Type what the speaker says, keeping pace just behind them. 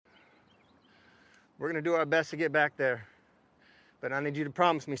We're going to do our best to get back there. But I need you to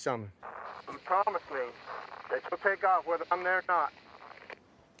promise me something. You promise me that you'll take off whether I'm there or not.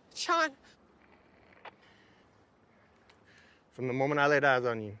 Sean. From the moment I laid eyes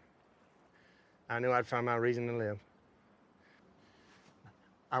on you, I knew I'd find my reason to live.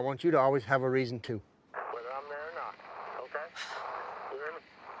 I want you to always have a reason to. Whether I'm there or not, okay? You hear me?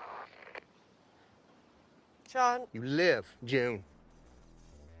 Sean. You live, June.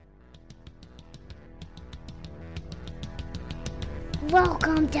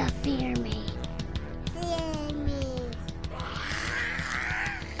 Welcome to Fear Me. Fear Me.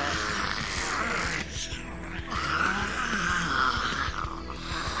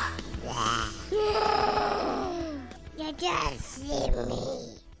 You just see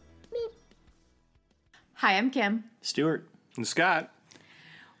me. Hi, I'm Kim. Stuart. And Scott.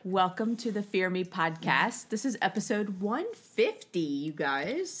 Welcome to the Fear Me podcast. This is episode 150, you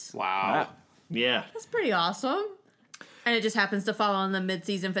guys. Wow. Yeah. That's pretty awesome. And it just happens to fall on the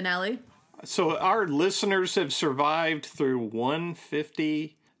mid-season finale. So our listeners have survived through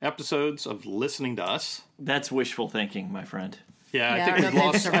 150 episodes of listening to us. That's wishful thinking, my friend. Yeah, Yeah, I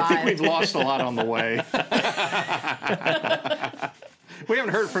think we've lost a lot on the way. We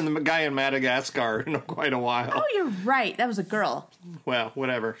haven't heard from the guy in Madagascar in quite a while. Oh, you're right. That was a girl. Well,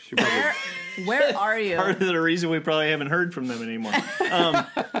 whatever. She probably... Where are you? Part of the reason we probably haven't heard from them anymore.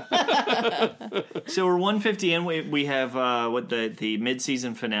 So we're 150 in. We have the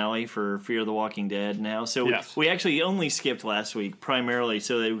mid-season finale for Fear the Walking Dead now. So yes. we actually only skipped last week primarily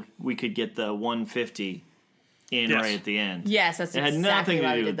so that we could get the 150 in Yes. right at the end. Yes, that's it had exactly nothing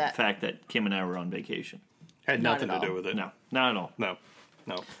why to we do did with that. the fact that Kim and I were on vacation. Had Not nothing at to do all. with it. No, not at all. No.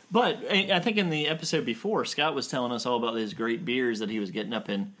 But I think in the episode before, Scott was telling us all about his great beers that he was getting up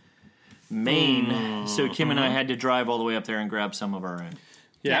in Maine. So Kim and I had to drive all the way up there and grab some of our own.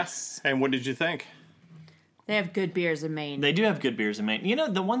 Yeah? Yes. And what did you think? They have good beers in Maine. They do have good beers in Maine. You know,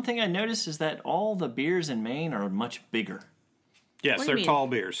 the one thing I noticed is that all the beers in Maine are much bigger. Yes, What do you they're mean? tall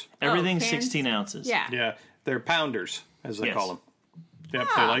beers. Everything's cans? 16 ounces. Yeah. Yeah, they're pounders, as they Yes. call them. Yep,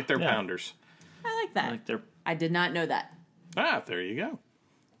 they like their Yeah. pounders. I like that. Like they're I did not know that. Ah, there you go.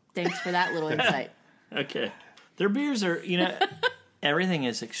 Thanks for that little insight. okay. Their beers are, everything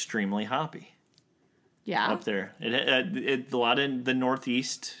is extremely hoppy Yeah. up there. It a lot of the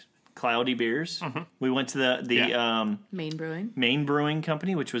Northeast cloudy beers. We went to the Maine Brewing. Maine Brewing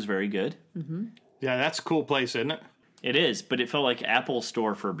Company, which was very good. Yeah, that's a cool place, isn't it? It is, but it felt like Apple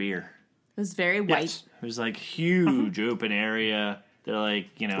Store for beer. It was very white. Yes. It was like huge open area. They're like,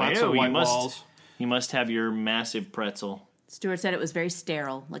 Lots "Hey, of white walls. you must have your massive pretzel." Stuart said it was very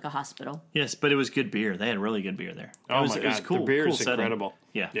sterile, like a hospital. Yes, but it was good beer. They had really good beer there. Oh, it was, my it God. was cool. The beer cool is setting. incredible.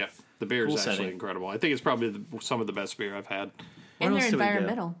 Yeah. Yeah, the beer Cool is actually setting. incredible. I think it's probably some of the best beer I've had. Where And else they're did we go?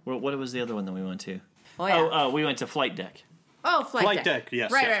 environmental. What was the other one that we went to? Oh, yeah. We went to Flight Deck. Oh, Flight Deck,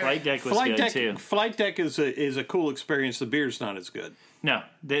 yes. Right, yes. right, Flight right. Deck was good too. Flight Deck is a cool experience. The beer's not as good. No,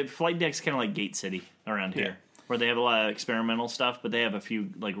 the Flight Deck's kind of like Gate City around here, where they have a lot of experimental stuff, but they have a few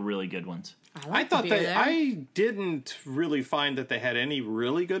like really good ones. I thought beer there. I didn't really find that they had any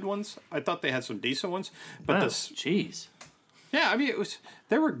really good ones. I thought they had some decent ones, but Oh, jeez. I mean,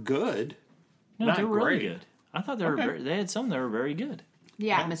 they were good. No, Not they were really great. good. I thought they were. Okay. They had some that were very good.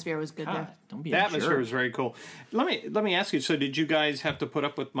 The atmosphere was good God, there. don't be The a atmosphere jerk. was very cool. Let me ask you. So, did you guys have to put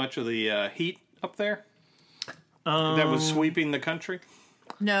up with much of the heat up there that was sweeping the country?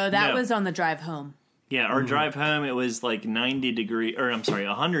 No, that No. was on the drive home. Yeah, our drive home, it was like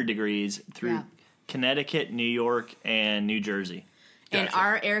 100 degrees through Yeah. Connecticut, New York, and New Jersey. And Gotcha.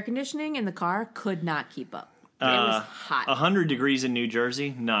 our air conditioning in the car could not keep up. It was hot. 100 degrees in New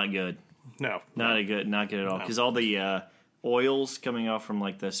Jersey, not good. No, Not good at all. Because all the oils coming off from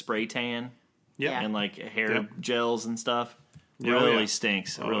like the spray tan Yeah, and like hair Yep. gels and stuff Yeah, really yeah.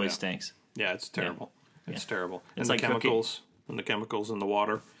 Oh, really yeah. stinks. yeah, it's terrible. It's terrible. It's and like the chemicals and the chemicals in the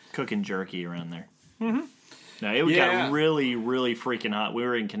water. Cooking jerky around there. Mm-hmm. No, it Yeah. got really, really freaking hot. We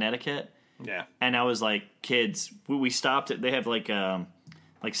were in Connecticut. Yeah, And I was like, kids, we stopped at. They have like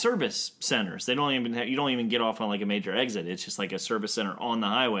service centers. They don't even you don't even get off on like a major exit. It's just like a service center on the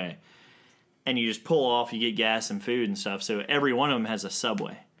highway, and you just pull off. You get gas and food and stuff. So every one of them has a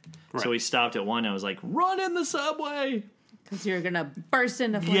Subway. Right. So we stopped at one. And I was like, run in the Subway. Because you're going to burst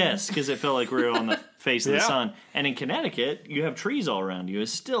into flames. Yes, because it felt like we were on the face of the Yeah. sun. And in Connecticut, you have trees all around you.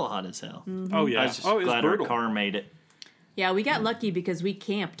 It's still hot as hell. Oh yeah. I was just it's glad brutal. our car made it. Yeah, we got lucky because we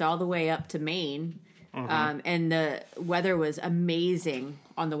camped all the way up to Maine. And the weather was amazing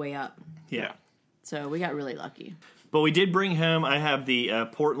on the way up. Yeah. So we got really lucky. But we did bring home, I have the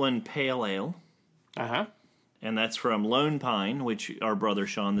Portland Pale Ale. Uh huh. and that's from Lone Pine, which our brother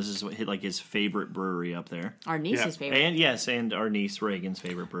Sean, this is like his favorite brewery up there. Our niece's favorite. And our niece Reagan's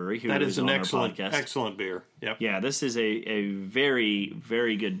favorite brewery. That is an on excellent beer. Yep. Yeah, this is a very,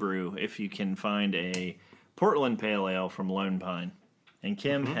 very good brew if you can find a Portland Pale Ale from Lone Pine. And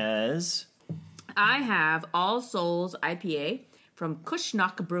Kim has... I have All Souls IPA from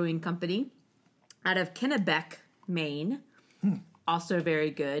Kushnock Brewing Company out of Kennebec, Maine. Also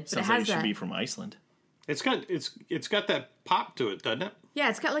very good. Sounds like it should be from Iceland. It's got that pop to it, doesn't it? Yeah,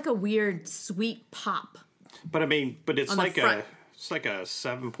 it's got like a weird sweet pop. But it's like front. a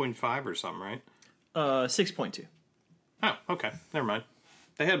 7.5 or something, right? 6.2. Oh, okay. Never mind.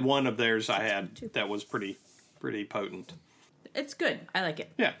 They had one of theirs I had that was pretty potent. It's good. I like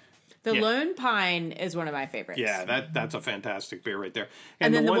it. Yeah. The Lone Pine is one of my favorites. Yeah, that's a fantastic beer right there.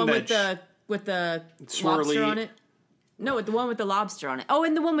 And then the one with the swirly lobster on it. No, the one with the lobster on it. Oh,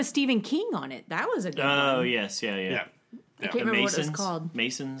 and the one with Stephen King on it. That was a good one. Oh, yes. Yeah. I can't remember what it was called.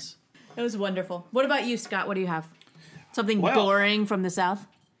 Masons. It was wonderful. What about you, Scott? What do you have? Something Well, boring from the South?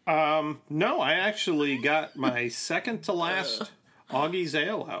 No, I actually got my second to last Augie's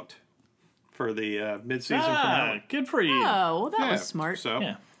Ale out for the mid-season finale. Good for you. Oh, well, that was smart.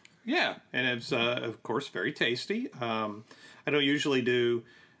 So, yeah, and it's of course very tasty. I don't usually do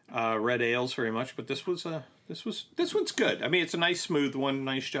red ales very much, but this one's good. I mean, it's a nice smooth one.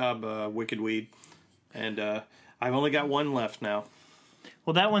 Nice job, Wicked Weed. And I've only got one left now.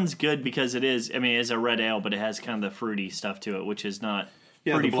 Well, that one's good because it is. I mean, it's a red ale, but it has kind of the fruity stuff to it, which is not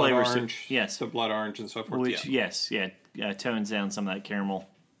fruity the blood flavors. orange. Yes, the blood orange and so forth. Which tones down some of that caramel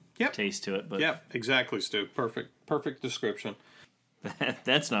taste to it. But exactly, Stu. Perfect description.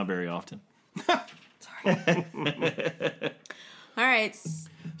 That's not very often. Sorry. All right.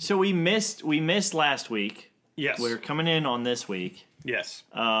 So we missed last week. Yes, we're coming in on this week. Yes.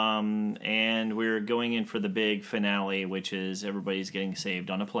 And we're going in for the big finale, which is everybody's getting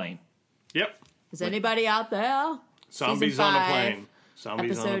saved on a plane. Yep. Is anybody out there? Zombies Season on a 5, plane.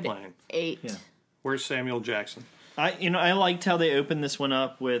 Zombies on a episode plane. 8. Yeah. Where's Samuel Jackson? I liked how they opened this one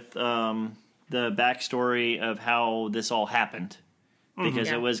up with the backstory of how this all happened.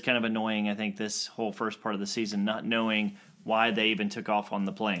 Because it was kind of annoying, I think, this whole first part of the season, not knowing why they even took off on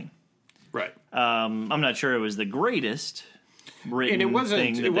the plane. Right. I'm not sure it was the greatest written and it wasn't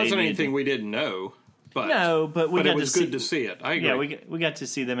thing. It wasn't anything we didn't know. But it was good to see it. I agree. Yeah, we got to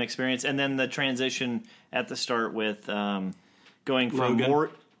see them experience, and then the transition at the start with going from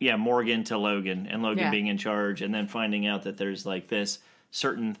Morgan to Logan, and Logan being in charge, and then finding out that there's like this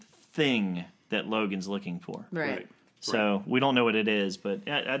certain thing that Logan's looking for. Right. So we don't know what it is, but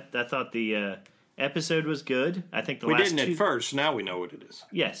I thought the episode was good. I think we didn't at first. Now we know what it is.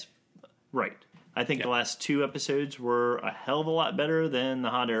 Yes, right. I think the last 2 episodes were a hell of a lot better than the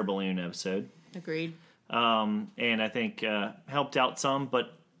hot air balloon episode. Agreed. And I think helped out some,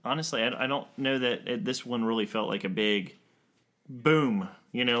 but honestly, I don't know that this one really felt like a big boom.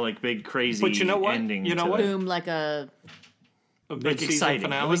 Like big crazy. But you know what? Ending. You know what? Boom, like a like exciting.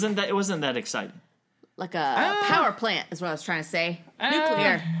 Finale? It wasn't that exciting. Like a power plant is what I was trying to say.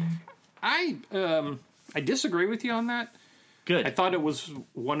 Nuclear. I disagree with you on that. Good. I thought it was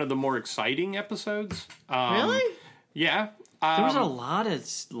one of the more exciting episodes. Really? Yeah. There was a lot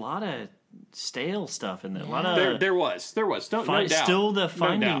of stale stuff in there. A lot of there was. No doubt. Still the No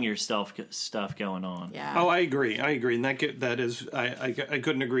finding doubt. yourself stuff going on. Yeah. Oh, I agree, and that is I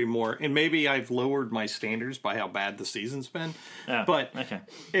couldn't agree more. And maybe I've lowered my standards by how bad the season's been, but okay.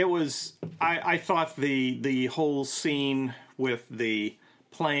 It was. I thought the whole scene with the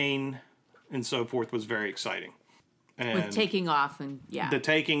plane and so forth was very exciting. And with taking off and the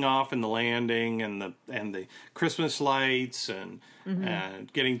taking off and the landing and the Christmas lights and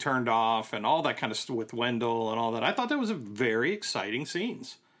getting turned off and all that kind of stuff with Wendell and all that. I thought that was a very exciting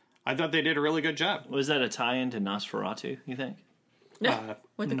scenes. I thought they did a really good job. Was that a tie-in to Nosferatu, you think?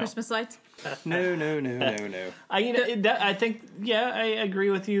 with the Christmas lights? No. I think I agree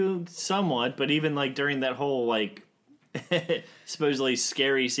with you somewhat, but even like during that whole like supposedly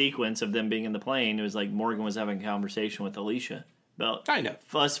scary sequence of them being in the plane, it was like Morgan was having a conversation with Alicia about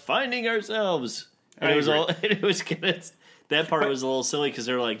us finding ourselves. And it was that part was a little silly because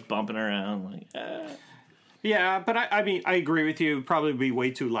they're like bumping around like Yeah, but I mean I agree with you. It'd probably be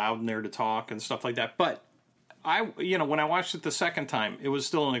way too loud in there to talk and stuff like that. But when I watched it the second time, it was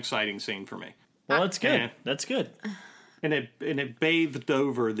still an exciting scene for me. Well, that's good. That's good. And it bathed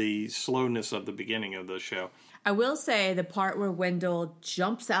over the slowness of the beginning of the show. I will say the part where Wendell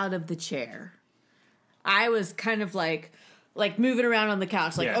jumps out of the chair, I was kind of like moving around on the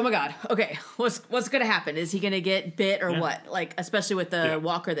couch, like, oh my God, okay, what's going to happen? Is he going to get bit or what? Like, especially with the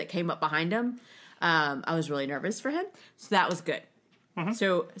walker that came up behind him. I was really nervous for him, so that was good.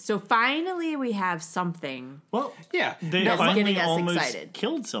 So finally we have something. Well, Yeah. they That's finally getting us almost excited.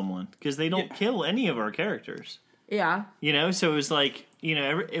 killed someone because they don't kill any of our characters. Yeah, So it was like,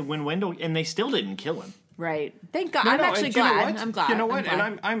 when Wendell, and they still didn't kill him. right. Thank God. No, I'm no, actually and you know glad. what? I'm glad. You know what?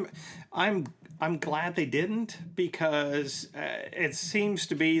 I'm glad. And I'm glad they didn't, because it seems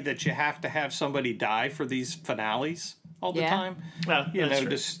to be that you have to have somebody die for these finales all the Yeah. time. Well, that's true.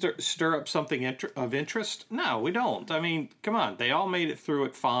 To stir up something of interest. No, we don't. I mean, come on. They all made it through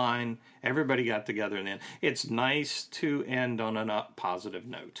it fine. Everybody got together in the end. It's nice to end on a positive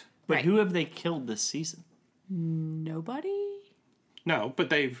note. But Right. who have they killed this season? Nobody. No, but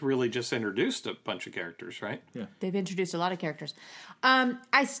they've really just introduced a bunch of characters, right? Yeah. They've introduced a lot of characters.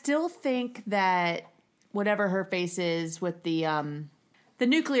 I still think that whatever her face is with the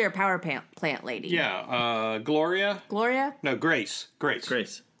nuclear power plant lady. Yeah, Gloria? Gloria? No, Grace.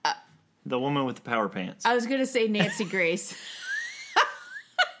 Grace. The woman with the power pants. I was going to say Nancy Grace.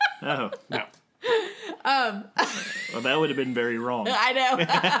 Oh. No. Well, that would have been very wrong. I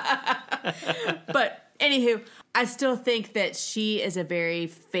know. But anywho, I still think that she is a very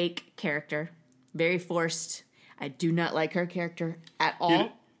fake character, very forced. I do not like her character at all.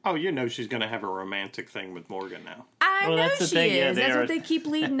 You know she's going to have a romantic thing with Morgan now. I Well, know that's the she thing, yeah, is. they That's are- what they keep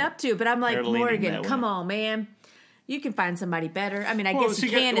leading up to. But I'm like, They're leaning Morgan, that way. come on, man. You can find somebody better. I mean, I Well, guess you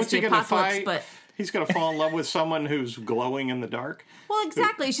can. It's the gonna apocalypse, fight? but... He's going to fall in love with someone who's glowing in the dark. Well,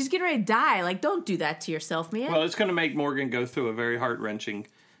 exactly. She's getting ready to die. Like, don't do that to yourself, man. Well, it's going to make Morgan go through a very heart-wrenching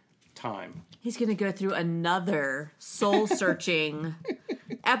time. He's going to go through another soul-searching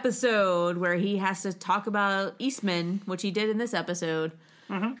episode where he has to talk about Eastman, which he did in this episode.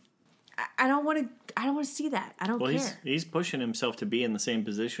 Mm-hmm. I don't want to see that. I don't Well, care. he's pushing himself to be in the same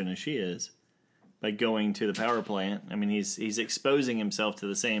position as she is by going to the power plant. I mean, he's exposing himself to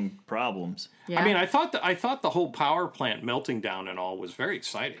the same problems. Yeah. I mean, I thought the whole power plant melting down and all was very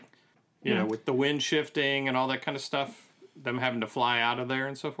exciting. You know, with the wind shifting and all that kind of stuff, them having to fly out of there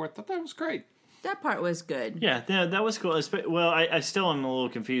and so forth. That was great. that part was good. Yeah, that was cool. Well, I still am a little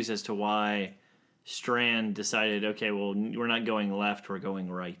confused as to why Strand decided, okay, well, we're not going left, we're going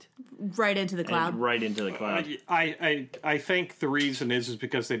right. Right into the cloud. And right into the cloud. I think the reason is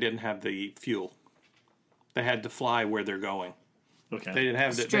because they didn't have the fuel. They had to fly where they're going. Okay. They didn't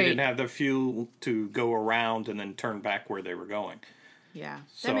have the, they Straight. didn't have the fuel to go around and then turn back where they were going. Yeah.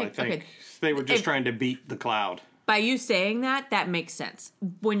 So I think they were just If- trying to beat the cloud. By you saying that makes sense.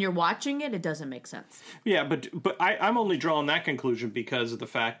 When you're watching it, it doesn't make sense. Yeah, but I'm only drawing that conclusion because of the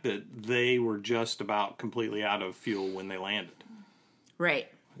fact that they were just about completely out of fuel when they landed. Right.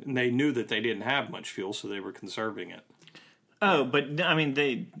 And they knew that they didn't have much fuel, so they were conserving it. Oh, but I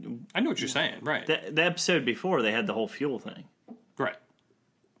mean, I know what you're saying, right? the episode before they had the whole fuel thing Right.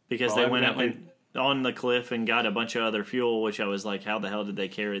 because Well, they went up evidently- on the cliff and got a bunch of other fuel, which I was like, how the hell did they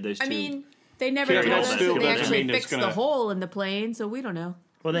carry those two? I mean, they never Carry told all us that that fuel they doesn't actually mean it's fixed the gonna- hole in the plane, so we don't know.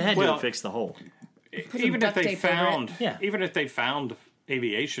 well, they had Well- to fix the hole. Even if duct they tape over it. found, Yeah. even if they found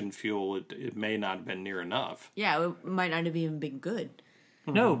aviation fuel, it may not have been near enough. Yeah, it might not have even been good.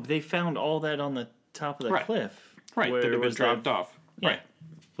 No, they found all that on the top of the Right. cliff. Right, where that it it was was dropped that- off. Yeah,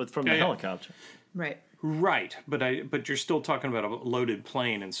 Right. from Yeah, the yeah. helicopter. Right. Right, but you're still talking about a loaded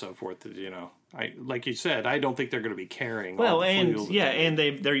plane and so forth. That, like you said, I don't think they're going to be carrying. all Well, the and fuel that yeah, they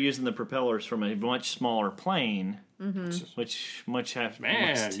and they're using the propellers from a much smaller plane, Mm-hmm. which must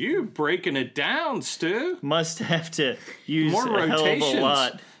Man, you breaking it down, Stu. must have to use More a hell of a rotations.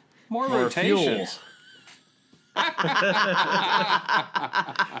 lot More more fuel. rotations.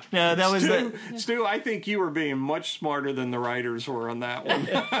 No, that was Stu, I think you were being much smarter than the writers were on that one.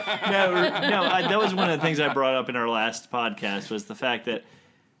 that was one of the things I brought up in our last podcast was the fact that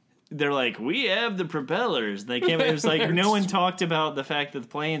they're like, we have the propellers. They came. It was like no one talked about the fact that the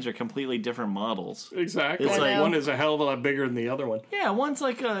planes are completely different models. Exactly. It's like- one is a hell of a lot bigger than the other one. Yeah, one's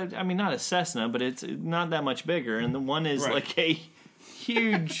like not a Cessna, but it's not that much bigger, and the one is Right. like a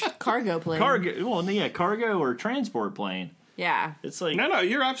huge Cargo plane. cargo. Well, yeah, cargo or transport plane. Yeah. It's like No,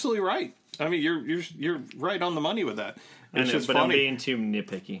 you're absolutely right. I mean, you're right on the money with that. I It's know, just but I'm funny. being too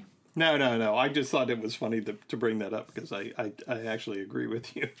nitpicky. No. I just thought it was funny to bring that up because I actually agree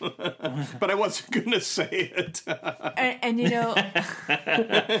with you. But I wasn't going to say it. And you know,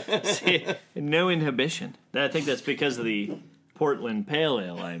 See, no inhibition. I think that's because of the Portland Pale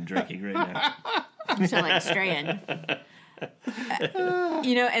Ale I'm drinking right now. you sound like Strand.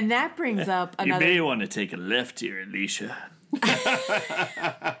 You know, and that brings up You another. may want to take a left here, Alicia.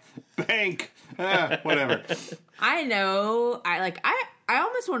 Bank. Whatever. I know. I I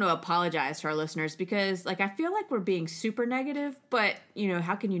almost want to apologize to our listeners because, like, I feel like we're being super negative, but, you know,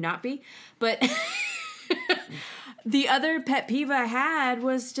 how can you not be? But the other pet peeve I had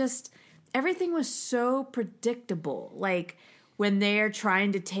was just everything was so predictable. Like, when they're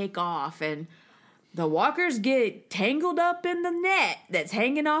trying to take off and the walkers get tangled up in the net that's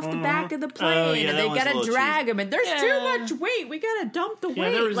hanging off the back of the plane, and they gotta drag them, and there's too much weight. We gotta dump the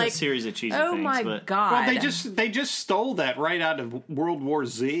weight. There was like, a series of cheesy oh things. my but god! Well, they just stole that right out of World War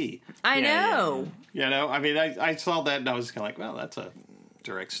Z. I know. You know, I mean, I saw that and I was kind of like, well, that's a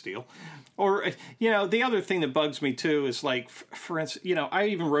direct steal. Or, you know, the other thing that bugs me, too, is like, for instance, you know, I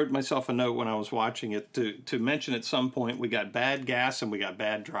even wrote myself a note when I was watching it to mention at some point we got bad gas and we got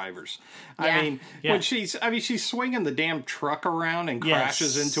bad drivers. Yeah. I mean, when she's swinging the damn truck around and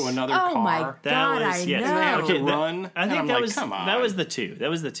crashes into another car. Oh, my God, I know. And they have to run. I think that was, come on. That was the two.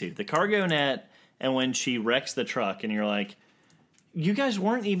 The cargo net, and when she wrecks the truck, and you're like, you guys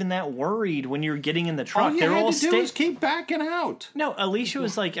weren't even that worried when you were getting in the truck. All you had to do was keep backing out. No, Alicia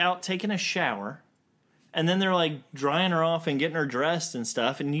was like out taking a shower, and then they're like drying her off and getting her dressed and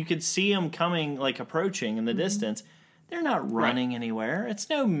stuff, and you could see them coming, like approaching in the distance. They're not running anywhere. It's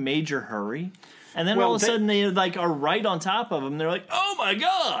no major hurry. And then all of a sudden they like are right on top of them. They're like, "Oh my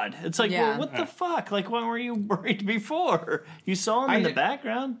god!" It's like, well, what the fuck? Like, why were you worried before? You saw them in the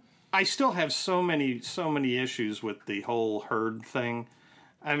background. I still have so many issues with the whole herd thing.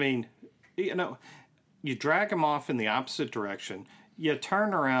 I mean, you know, you drag them off in the opposite direction, you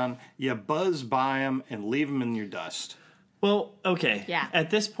turn around, you buzz by them, and leave them in your dust. Well, okay. Yeah. At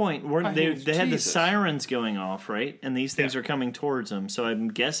this point, they had the sirens going off, right? And these things are coming towards them. So I'm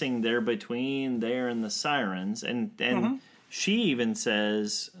guessing they're between there and the sirens. And she even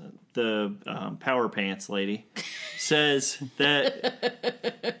says, the Power Pants lady says that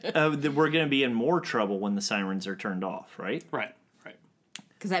we're going to be in more trouble when the sirens are turned off, right? Right.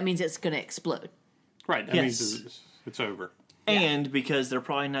 Because that means it's going to explode. Right. That means it's over. And because they're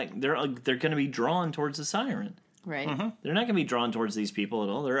probably not, they're going to be drawn towards the siren. Right. They're not going to be drawn towards these people at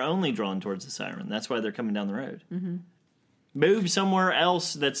all. They're only drawn towards the siren. That's why they're coming down the road. Move somewhere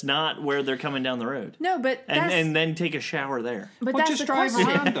else that's not where they're coming down the road. No, but and then take a shower there. But well, that's just the drive question.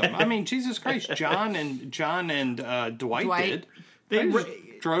 around them. I mean, Jesus Christ, John and Dwight did. They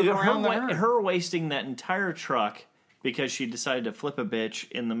drove around the herd. Her wasting that entire truck because she decided to flip a bitch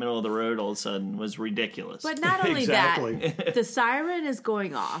in the middle of the road all of a sudden was ridiculous. But not only that, the siren is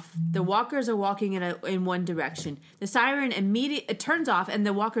going off. The walkers are walking in one direction. The siren it turns off, and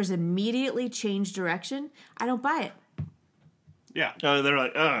the walkers immediately change direction. I don't buy it. Yeah. Oh, they're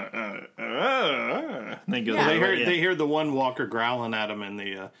like, And they go. They hear the one walker growling at them in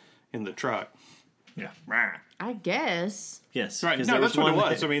the truck. Yeah. I guess. Yes. Right. No, that's what it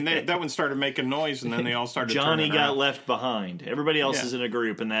was. I mean, that one started making noise, and then they all started. Johnny turning got around. left behind. Everybody else is in a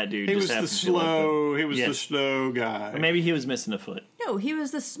group, and that dude He just was the happened slow. to He was the slow guy. Or maybe he was missing a foot. No, he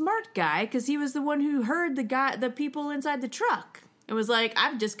was the smart guy because he was the one who heard the people inside the truck. It was like,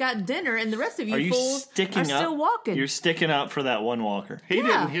 I've just got dinner, and the rest of you fools are still walking. You're sticking up for that one walker. He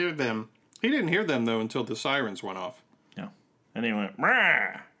didn't hear them. He didn't hear them though until the sirens went off. No, and he went.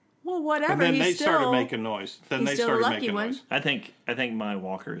 Rah! Well, whatever. And then they started making noise. Then they started making noise. I think my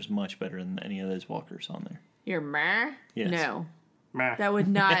walker is much better than any of those walkers on there. Your meh? Yes. No. Nah. That would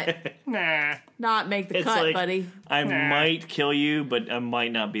not not make the cut, like, buddy. I might kill you, but I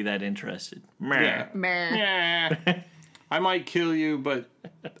might not be that interested. Yeah. Meh. Yeah. I might kill you, but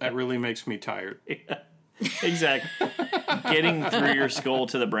that really makes me tired. Exactly. Getting through your skull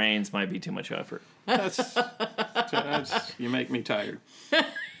to the brains might be too much effort. That's you make me tired.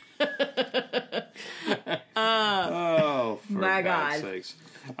 Oh, for my God's God. sakes.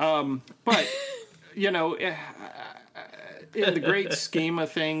 But, you know, in the great scheme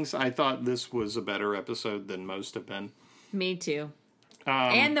of things, I thought this was a better episode than most have been. Me too.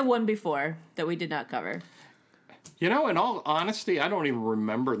 And the one before that we did not cover. You know, in all honesty, I don't even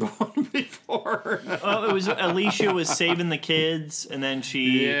remember the one before. Oh, it was Alicia was saving the kids, and then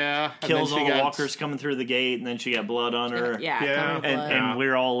she kills all the walkers coming through the gate, and then she got blood on her. And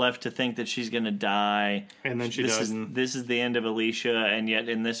we're all left to think that she's going to die. And then she doesn't. This is the end of Alicia, and yet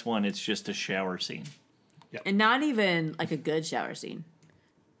in this one, it's just a shower scene. Yep. And not even like a good shower scene.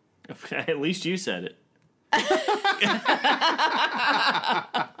 At least you said it.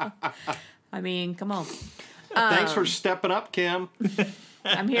 I mean, come on. Thanks for stepping up, Kim.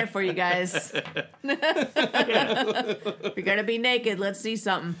 I'm here for you guys. We're gonna be naked. Let's see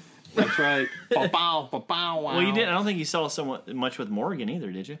something. That's right. Wow. Well, you didn't. I don't think you saw so much with Morgan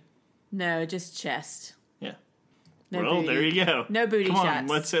either, did you? No, just chest. Yeah. No well, booty. there you go. No booty Come shots. on,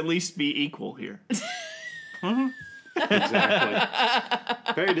 let's at least be equal here.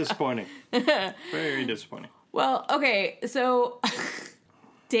 Exactly. Very disappointing. Very disappointing. Well, okay, so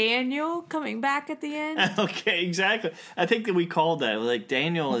Daniel coming back at the end. Okay, exactly. I think that we called that. Like,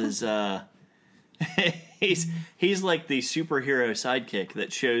 Daniel is he's like the superhero sidekick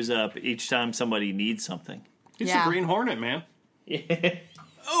that shows up each time somebody needs something. He's Yeah. the Green Hornet, man. Yeah.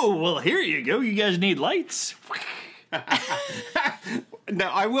 Oh, well, here you go. You guys need lights.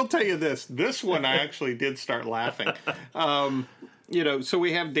 Now, I will tell you this. This one I actually did start laughing. So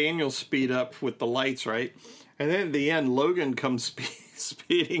we have Daniel speed up with the lights, right? And then at the end, Logan comes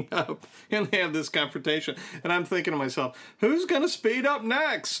speeding up, and they have this confrontation. And I'm thinking to myself, who's going to speed up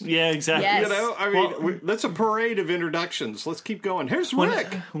next? Yeah, exactly. Yes. That's a parade of introductions. Let's keep going. Here's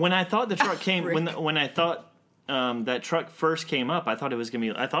Rick. When I thought the truck came, Rick. when I thought that truck first came up, I thought it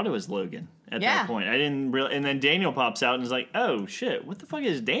was Logan at Yeah. that point. I didn't really, and then Daniel pops out and is like, "Oh shit, what the fuck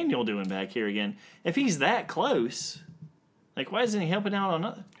is Daniel doing back here again? If he's that close, like, why isn't he helping out on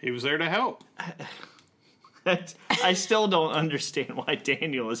other?" He was there to help. I still don't understand why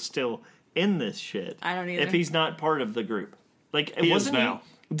Daniel is still in this shit. I don't either. If he's not part of the group, like, He is wasn't now.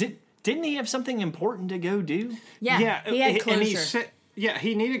 Didn't he have something important to go do? Yeah, he had closure. And he said,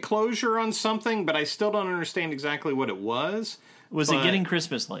 he needed closure on something, but I still don't understand exactly what it was. Was it getting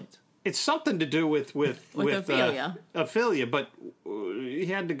Christmas lights? It's something to do with Ophelia. Ophelia, but he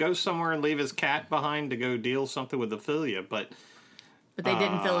had to go somewhere and leave his cat behind to go deal something with Ophelia, but But they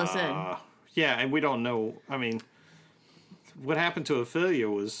didn't fill us in. yeah, and we don't know. I mean, what happened to Ophelia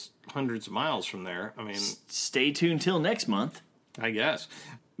was hundreds of miles from there. I mean, Stay tuned till next month. I guess.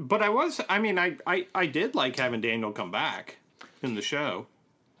 But I did like having Daniel come back in the show.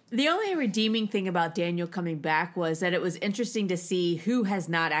 The only redeeming thing about Daniel coming back was that it was interesting to see who has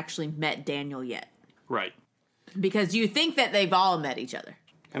not actually met Daniel yet. Right. Because you think that they've all met each other.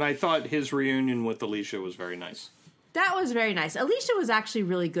 And I thought his reunion with Alicia was very nice. That was very nice. Alicia was actually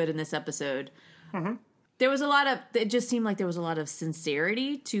really good in this episode. Mm-hmm. It just seemed like there was a lot of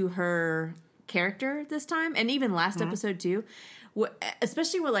sincerity to her character this time. And even last episode too.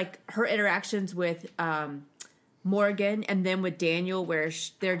 Especially with like her interactions with Morgan and then with Daniel, where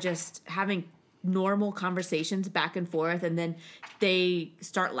they're just having normal conversations back and forth, and then they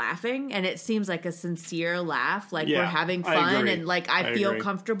start laughing, and it seems like a sincere laugh, like we're having fun, and like I feel agree.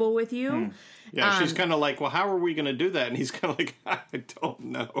 comfortable with you. Yeah, she's kind of like, well, how are we going to do that? And he's kind of like, I don't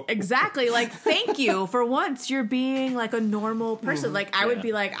know. Exactly. Like, thank you. For once, you're being like a normal person. Like, I would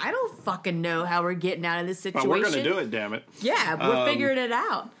be like, I don't fucking know how we're getting out of this situation. But we're going to do it, damn it. Yeah, we're figuring it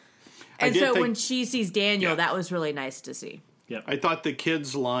out. And so think- when she sees Daniel, that was really nice to see. Yep. I thought the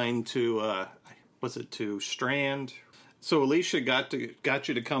kids' line to, to Strand? So Alicia got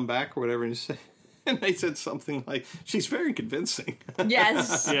you to come back or whatever, and they said something like, she's very convincing.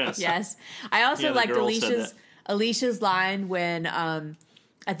 Yes. Yes. Yes. I also Yeah, the liked girl said Alicia's line when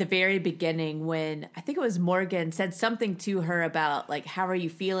at the very beginning, when I think it was Morgan said something to her about like, how are you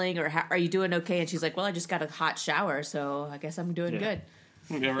feeling, or are you doing okay? And she's like, well, I just got a hot shower, so I guess I'm doing good.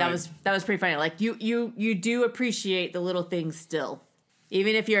 Yeah, right. That was pretty funny. Like you do appreciate the little things still,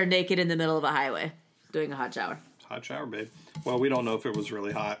 even if you're naked in the middle of a highway doing a hot shower. Hot shower, babe. Well, we don't know if it was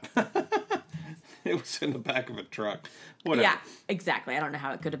really hot. It was in the back of a truck. Whatever. Yeah, exactly. I don't know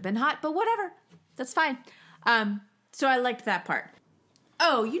how it could have been hot, but whatever. That's fine. So I liked that part.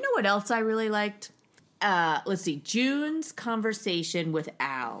 Oh, you know what else I really liked? Let's see. June's conversation with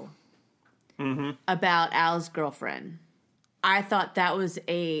Al about Al's girlfriend. I thought that was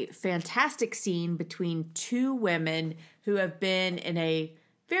a fantastic scene between two women who have been in a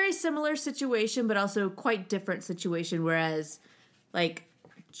very similar situation, but also quite different situation. Whereas, like,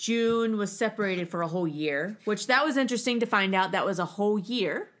 June was separated for a whole year, which that was interesting to find out that was a whole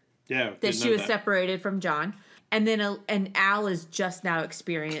year Yeah. that she was separated from John. And then and Al is just now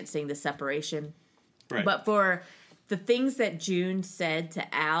experiencing the separation. Right. But for the things that June said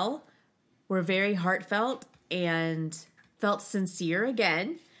to Al were very heartfelt and felt sincere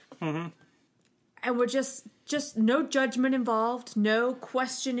again. Mm-hmm. And we're just no judgment involved, no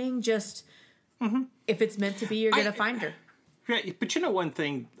questioning, just if it's meant to be, you're going to find her. Yeah, but you know one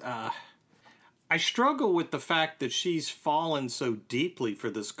thing, I struggle with the fact that she's fallen so deeply for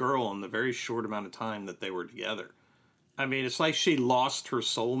this girl in the very short amount of time that they were together. I mean, it's like she lost her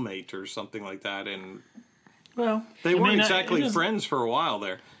soulmate or something like that, and Well, they weren't exactly friends for a while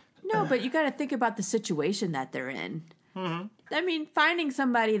there. No, but you got to think about the situation that they're in. Mm-hmm. I mean, finding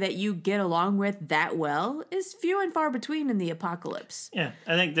somebody that you get along with that well is few and far between in the apocalypse. Yeah,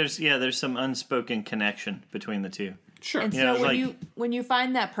 I think there's some unspoken connection between the two. Sure. And Yeah, so when you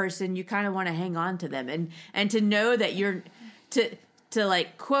find that person, you kind of want to hang on to them and to know that you're to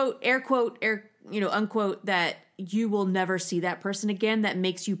like quote unquote, that you will never see that person again, that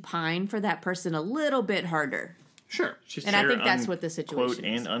makes you pine for that person a little bit harder. Sure. And I think that's what the situation quote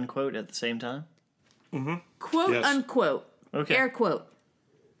is. and unquote at the same time? Mm-hmm. Quote, Yes. unquote. Okay. Air quote.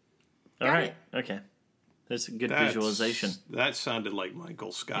 All Got right. Okay. That's a good visualization. That sounded like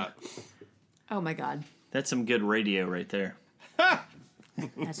Michael Scott. Oh, my God. That's some good radio right there.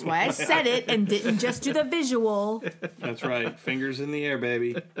 That's why I said it and didn't just do the visual. That's right. Fingers in the air,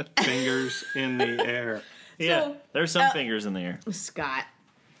 baby. Fingers in the air. Yeah. There's some fingers in the air. Scott.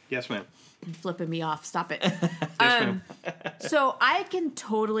 Yes, ma'am. Flipping me off. Stop it. Yes, ma'am. So I can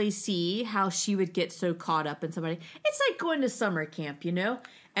totally see how she would get so caught up in somebody. It's like going to summer camp,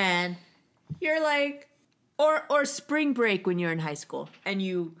 and you're like, or spring break when you're in high school, and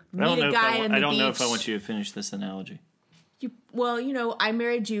you meet a guy on the beach. I don't know if I want you to finish this analogy. I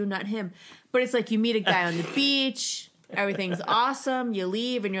married you, not him. But it's like you meet a guy on the beach, everything's awesome, you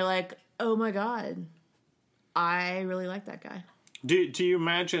leave, and you're like, oh my God, I really like that guy. Do you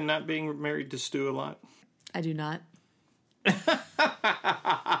imagine not being married to Stu a lot? I do not.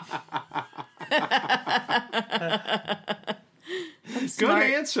 Good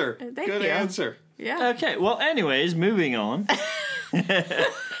answer. Thank Good you. answer. Yeah. Okay. Well, anyways, moving on.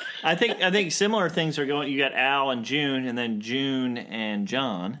 I think similar things are going. You got Al and June, and then June and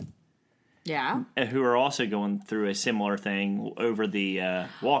John, Yeah. who are also going through a similar thing over the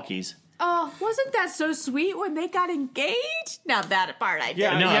walkies. Oh, wasn't that so sweet when they got engaged? Now that part I did.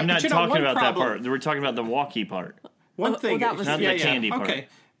 Yeah. No, I'm not but you know, talking one about problem- that part. We're talking about the walkie part. One thing, that was- Not the candy part. Okay,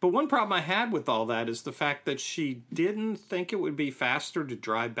 but one problem I had with all that is the fact that she didn't think it would be faster to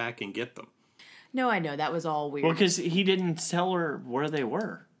drive back and get them. No, I know. That was all weird. Well, because he didn't tell her where they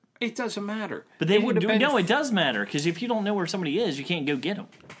were. It doesn't matter. But they would have been. No, it does matter, because if you don't know where somebody is, you can't go get them.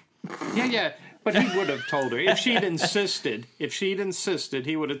 Yeah. But he would have told her if she'd insisted. If she'd insisted,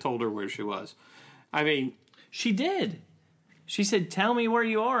 he would have told her where she was. I mean, She did. She said, "Tell me where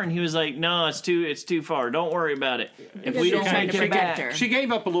you are," and he was like, "No, it's too far. Don't worry about it. If Because we you're don't trying make to it protect back." her. she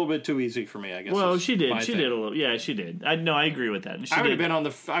gave up a little bit too easy for me. I guess. Well, is she did. my She thing. did a little. Yeah, she did. I agree with that. She I would did.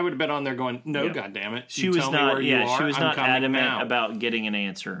 have been on there going, no, Yeah. goddammit. She You was tell me not. where you Yeah, are, she was I'm not coming adamant now. about getting an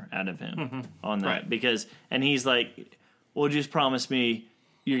answer out of him on that Right. because, and he's like, "Well, just promise me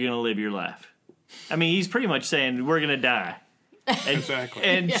you're gonna live your life." I mean, he's pretty much saying we're gonna die, and, Exactly.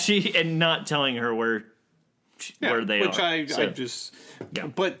 and not telling her where they which are. I So- just. Yeah.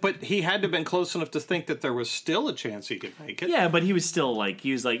 But he had to have been close enough to think that there was still a chance he could make it. Yeah, but he was still like,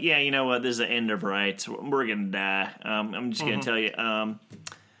 yeah, you know what? This is the end of rights. We're gonna die. I'm just gonna tell you,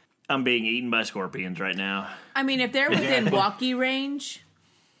 I'm being eaten by scorpions right now. I mean, if they're within walkie range,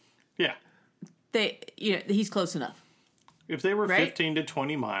 Yeah. he's close enough. If they were Right? 15 to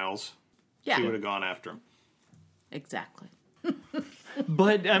 20 miles, Yeah. she would have gone after him. Exactly.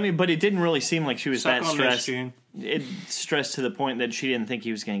 But it didn't really seem like she was Suck that on this, stressed. Gene. It stressed to the point that she didn't think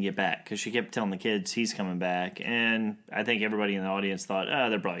he was going to get back because she kept telling the kids he's coming back, and I think everybody in the audience thought,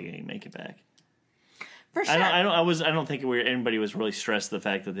 they're probably going to make it back. For sure. I don't think anybody was really stressed the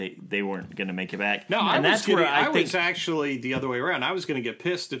fact that they weren't going to make it back. No, and I was actually the other way around. I was going to get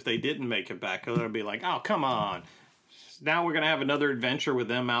pissed if they didn't make it back. I'd be like, oh, come on. Now we're going to have another adventure with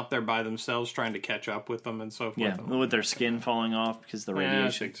them out there by themselves trying to catch up with them and so forth. Yeah, with their skin falling off because of the Yes,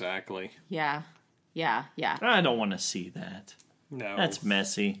 radiation. exactly. Yeah. I don't want to see that. No. That's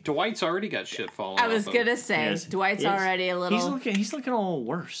messy. Dwight's already got shit falling I was off going to say, Yes. Dwight's Yes. already a little... He's looking a little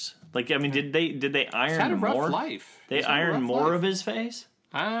worse. Like, I mean, did they iron He's had a rough more? life. They He's had a iron rough more life. of his face?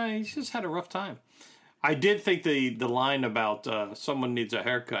 He's just had a rough time. I did think the line about someone needs a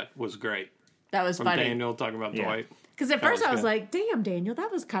haircut was great. That was From funny. Daniel talking about Yeah. Dwight. Because at That first was I was good. like, damn, Daniel,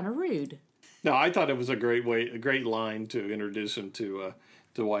 that was kind of rude. No, I thought it was a great line to introduce him to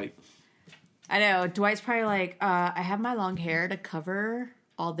Dwight. I know. Dwight's probably like, I have my long hair to cover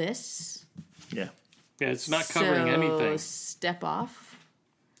all this. Yeah. Yeah, it's not covering so anything. Step off.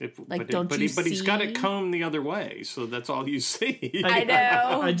 But don't you he's got it see? combed the other way, so that's all you see. I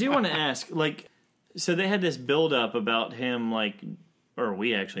know. I do want to ask, like, so they had this build up about him, like, or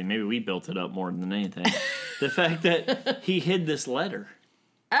maybe we built it up more than anything. The fact that he hid this letter.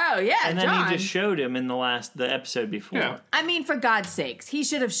 Oh, yeah, And then John. he just showed him in the episode before. Yeah. I mean, for God's sakes, he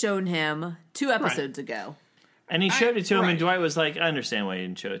should have shown him 2 episodes ago. And he showed it to him, right. and Dwight was like, I understand why you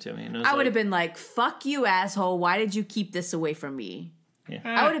didn't show it to me. And I would have been like, fuck you, asshole. Why did you keep this away from me? Yeah.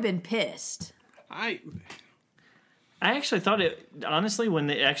 I would have been pissed. I actually thought it, honestly, when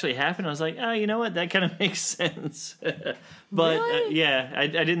it actually happened, I was like, oh, you know what? That kind of makes sense. But, Really? yeah, I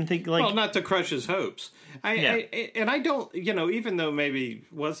didn't think, like... Well, not to crush his hopes. I don't, even though maybe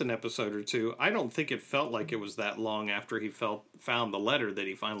it was an episode or two, I don't think it felt like it was that long after he found the letter that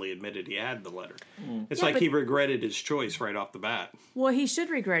he finally admitted he had the letter. It's like he regretted his choice right off the bat. Well, he should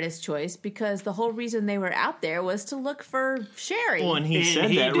regret his choice because the whole reason they were out there was to look for Sherry. Well, and he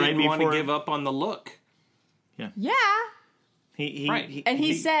said he that right didn't want before... to give up on the look. Yeah. He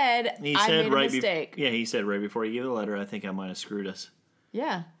said, I made a mistake. He said right before he gave the letter, I think I might have screwed us.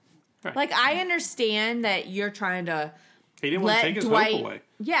 Yeah. Right. Like, I understand that you're trying to He didn't want to take his Dwight, hope away.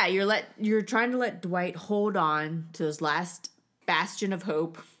 Yeah, you're trying to let Dwight hold on to his last bastion of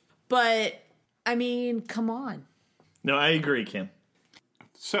hope. But, I mean, come on. No, I agree, Kim.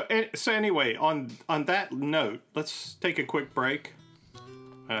 So anyway, on that note, let's take a quick break,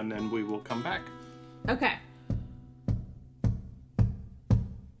 and then we will come back. Okay.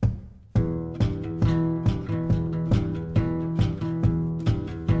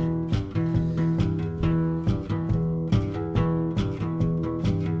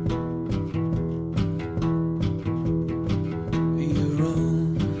 Your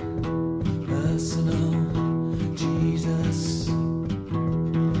own personal Jesus.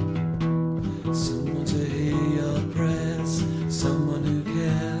 Someone to hear your prayers, someone who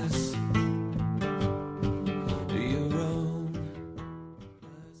cares. Your own.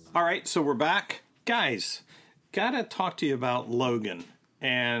 All right, so we're back. Guys, gotta talk to you about Logan.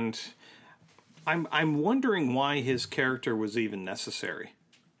 And I'm wondering why his character was even necessary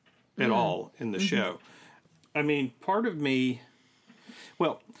at all in the show. I mean, part of me...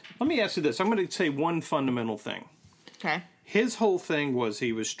 Well, let me ask you this. I'm going to say one fundamental thing. Okay. His whole thing was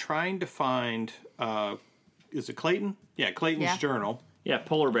he was trying to find... is it Clayton? Yeah, Clayton's journal. Yeah,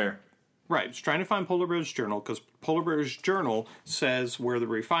 Polar Bear. Right, he's trying to find Polar Bear's journal because Polar Bear's journal says where the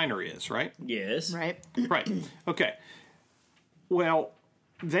refinery is, right? Yes. Right. Right. Okay. Well,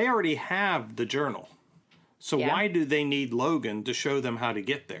 they already have the journal. So why do they need Logan to show them how to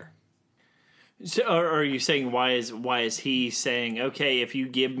get there? So, are you saying why is he saying, okay, if you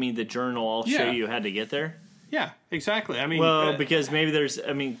give me the journal, I'll show you how to get there? Yeah, exactly. I mean, Well, because maybe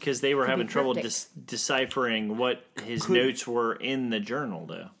because they were having trouble cryptic. deciphering what his notes were in the journal,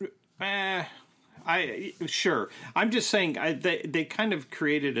 though. sure. I'm just saying they kind of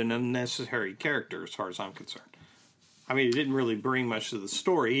created an unnecessary character as far as I'm concerned. I mean, it didn't really bring much to the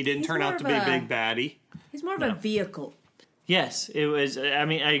story. He didn't turn out to be a big baddie. He's more of a vehicle. Yes, it was. I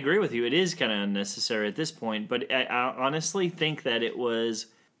mean, I agree with you. It is kind of unnecessary at this point, but I honestly think that it was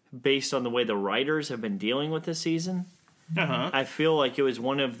based on the way the writers have been dealing with this season. I feel like it was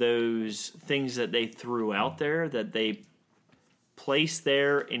one of those things that they threw out there that they placed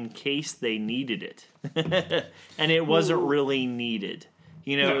there in case they needed it, and it wasn't really needed.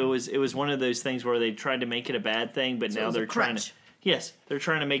 You know, it was one of those things where they tried to make it a bad thing, but now they're trying to. Yes, they're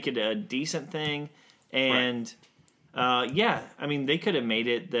trying to make it a decent thing, and. I mean, they could have made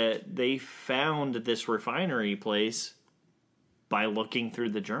it that they found this refinery place by looking through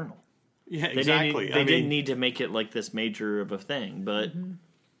the journal. Yeah, exactly. They didn't need to make it like this major of a thing, but...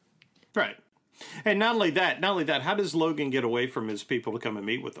 Right. And not only that, how does Logan get away from his people to come and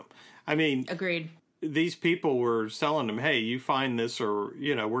meet with him? I mean... Agreed. These people were telling him, hey, you find this or,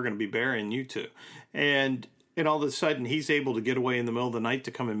 we're going to be burying you two. And all of a sudden, he's able to get away in the middle of the night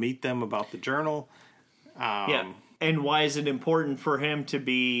to come and meet them about the journal. And why is it important for him to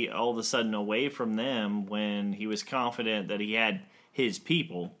be all of a sudden away from them when he was confident that he had his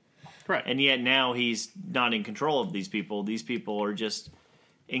people? Right. And yet now he's not in control of these people. These people are just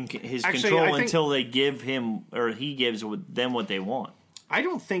in his control I think, until they give him or he gives them what they want. I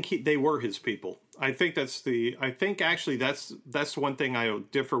don't think they were his people. I think that's one thing I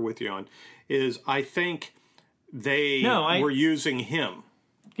differ with you on is I think they were using him.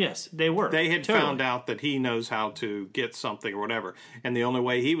 Yes, they were. They had found out that he knows how to get something or whatever, and the only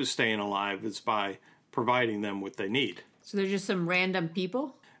way he was staying alive is by providing them what they need. So they're just some random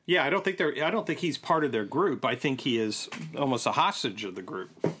people? Yeah, I don't think he's part of their group. I think he is almost a hostage of the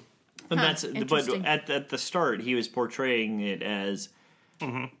group. And but at the start he was portraying it as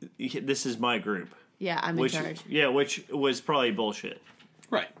this is my group. Yeah, I'm in charge. Yeah, which was probably bullshit.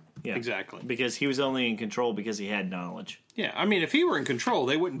 Right. Yeah, exactly. Because he was only in control because he had knowledge. Yeah, I mean, if he were in control,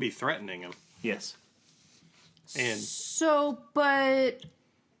 they wouldn't be threatening him. Yes. And so what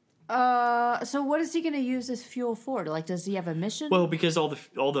is he going to use this fuel for? Like, does he have a mission? Well, because all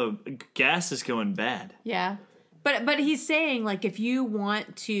the gas is going bad. Yeah, but he's saying like if you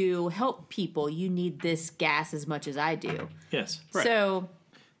want to help people, you need this gas as much as I do. Yes. Right. So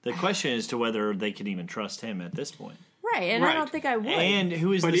the question is to whether they can even trust him at this point. Right, and I Right. don't think I would. And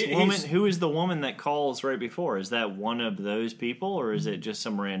who is But this he's- woman? Who is the woman that calls right before? Is that one of those people, or is it just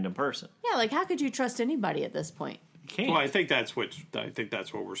some random person? Yeah, like how could you trust anybody at this point? You can't. Well, I think that's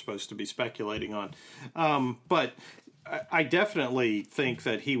what we're supposed to be speculating on. But I definitely think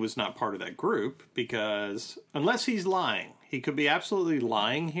that he was not part of that group because unless he's lying, he could be absolutely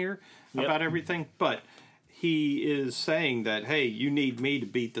lying here about everything. But he is saying that, hey, you need me to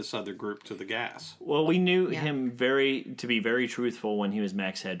beat this other group to the gas. Well, we knew him to be very truthful when he was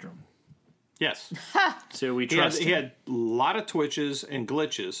Max Headroom, Yes, so we he trusted. had a lot of twitches and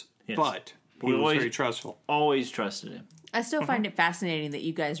glitches, Yes. but he We was always- very trustful. Always trusted him. I still find it fascinating that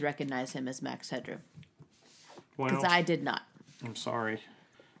you guys recognize him as Max Headroom because Well, I did not. I'm sorry.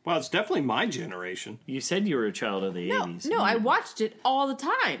 Well, it's definitely my generation. You said you were a child of the '80s. No, I watched it all the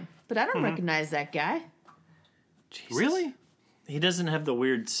time, but I don't recognize that guy. Jesus. Really? He doesn't have the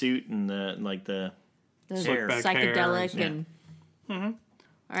weird suit and the The Hair. Back hair psychedelic and- and.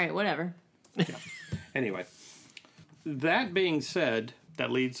 All right, whatever. Anyway, that being said,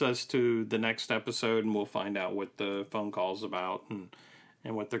 that leads us to the next episode, and we'll find out what the phone call's about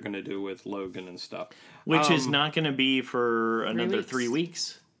and what they're going to do with Logan and stuff. which is not going to be for another weeks. 3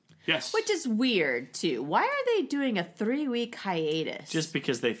 weeks. Yes. Which is weird too. Why are they doing a 3-week hiatus? Just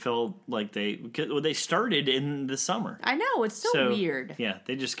because they felt like they started in the summer. I know it's so weird. Yeah,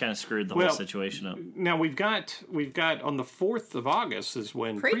 they just kind of screwed the whole situation up. Now we've got on the 4th of August is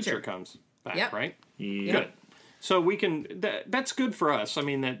when Preacher. Preacher comes back, Yep. right? Yeah. Good. So we can that's good for us. I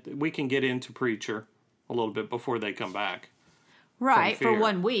mean that we can get into Preacher a little bit before they come back. Right, for Fear.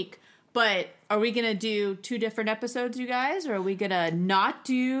 1 week. But are we going to do 2 different episodes, you guys? Or are we going to not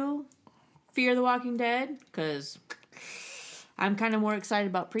do Fear the Walking Dead? Because I'm kind of more excited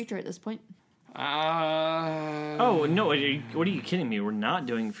about Preacher at this point. Oh, no, what are you kidding me? We're not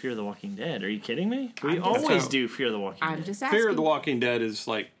doing Fear the Walking Dead. Are you kidding me? We always do Fear the Walking I'm Dead. just asking. Fear of the Walking Dead is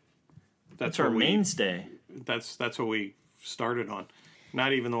like That's our mainstay. That's what we started on.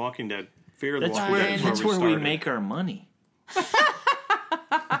 Not even The Walking Dead. Fear of the That's Walking where Dead is that's where where we started. make our money.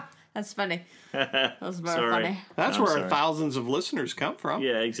 That's funny. That was very Sorry. funny. That's I'm where sorry. our thousands of listeners come from.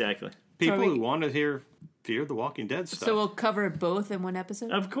 Yeah, exactly. People So we- who want to hear Fear the Walking Dead stuff. So we'll cover both in one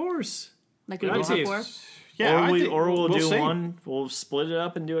episode? Of course. Like we I'd did say- before? yeah, I think we'll do see. one. We'll split it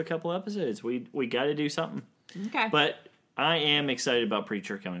up and do a couple episodes. We got to do something. Okay. But I am excited about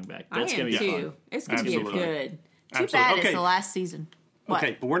Preacher coming back. That's I going am to be too. fun. It's going to be Absolutely. good. Too Absolutely. bad Okay. it's the last season. What?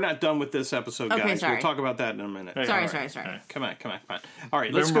 Okay, but we're not done with this episode, Okay, guys. sorry. We'll talk about that in a minute. Okay, Sorry, all sorry, right, sorry. all right. Come on. All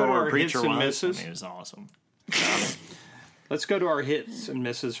right, let's go to Remember our where hits Preacher and was? misses. I mean, it was awesome. Let's go to our hits and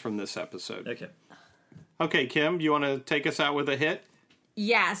misses from this episode. Okay. Okay, Kim, you want to take us out with a hit?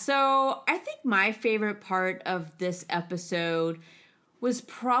 Yeah, so I think my favorite part of this episode was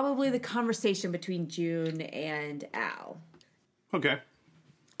probably the conversation between June and Al. Okay.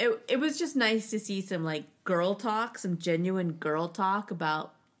 It was just nice to see some like girl talk, some genuine girl talk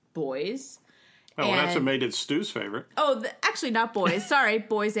about boys. Oh, well, that's what And- made it Stu's favorite. Oh, actually not boys. Sorry,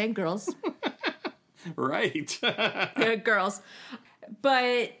 boys and girls. Right. Girls.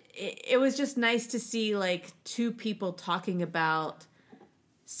 But it was just nice to see like 2 people talking about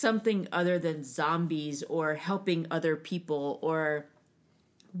something other than zombies or helping other people or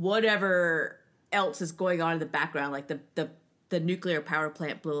whatever else is going on in the background, like the nuclear power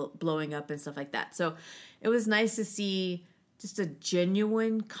plant blowing up and stuff like that. So it was nice to see just a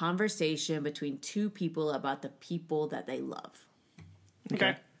genuine conversation between 2 people about the people that they love.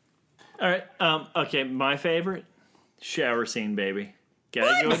 Okay. All right. Okay, my favorite shower scene, baby.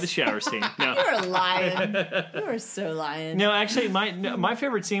 Gotta go with the shower scene. No, You were lying. You were so lying. no. Actually, my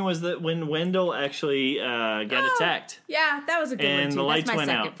favorite scene was that when Wendell actually got attacked. Yeah, that was a good one And too. the lights That's my went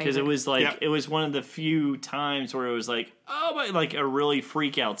second out because it favorite. was like Yep. it was one of the few times where it was like, oh my, like a really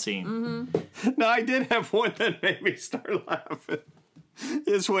freak out scene. Mm-hmm. No, I did have one that made me start laughing.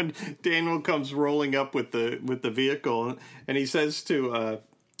 Is when Daniel comes rolling up with the vehicle and he says to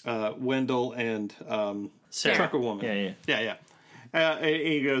Wendell and Sarah. Trucker Woman. Yeah. And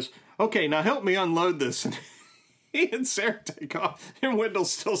he goes, okay, now help me unload this. And he and Sarah take off, and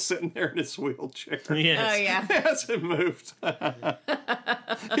Wendell's still sitting there in his wheelchair. Yes. Oh yeah. He hasn't moved.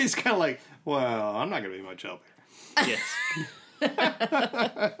 He's kind of like, well, I'm not going to be much help here.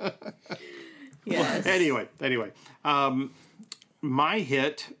 Yes. Yes. Anyway, my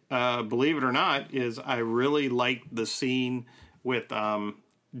hit, believe it or not, is I really liked the scene with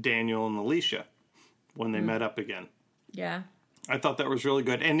Daniel and Alicia when they met up again. Yeah. I thought that was really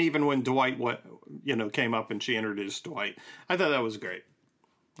good, and even when Dwight, came up and she introduced Dwight, I thought that was great.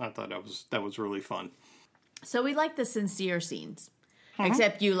 I thought that was really fun. So we like the sincere scenes,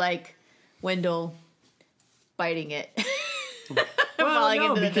 except you like Wendell fighting it. Well, Falling no,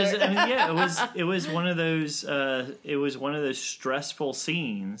 into the because dirt. I mean, yeah, it was one of those stressful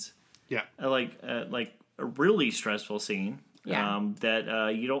scenes. Yeah. Like a really stressful scene. Yeah.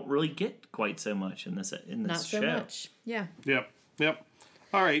 That you don't really get quite so much in this Not so show. much. Yeah. Yep.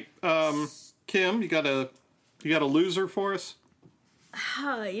 All right, Kim, you got a loser for us?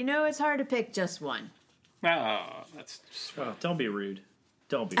 It's hard to pick just one. Ah, that's Oh, don't be rude.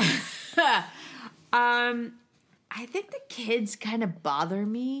 Don't be rude. I think the kids kind of bother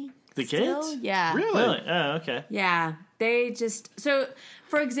me. The still. kids? Yeah. Really? Oh, okay. Yeah. They just. So,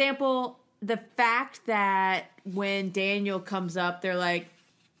 for example, the fact that when Daniel comes up, they're like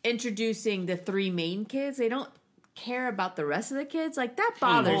introducing the 3 main kids. They don't care about the rest of the kids. Like, that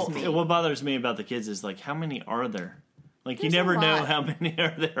bothers me. What bothers me about the kids is, like, how many are there? Like, There's you never a know lot. how many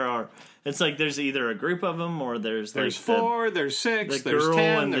there are. It's like there's either a group of them or there's like 4, there's 6, the there's girl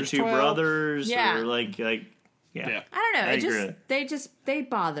 10, and the there's 2 12. brothers. Yeah. Or like yeah. Yeah. I don't know. I agree. They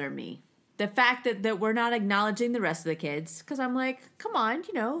bother me. The fact that we're not acknowledging the rest of the kids, because I'm like, come on,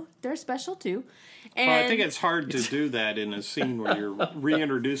 they're special too. And Well, I think it's hard to do that in a scene where you're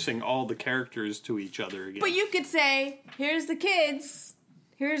reintroducing all the characters to each other again. but you could say, here's the kids,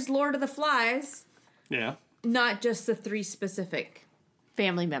 here's Lord of the Flies, Yeah. not just the 3 specific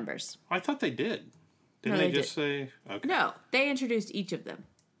family members. I thought they did. Didn't No, they they just say, okay. No, they introduced each of them.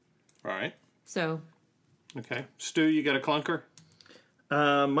 All right. So Okay. Stu, you got a clunker?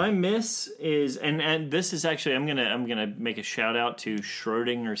 My miss is and this is actually I'm gonna make a shout out to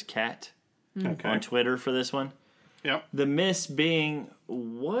Schrodinger's cat Okay. on Twitter for this one. Yep. The miss being,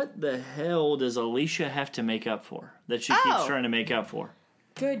 what the hell does Alicia have to make up for that she keeps Oh. trying to make up for?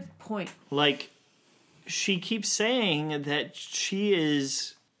 good point. Like, she keeps saying that she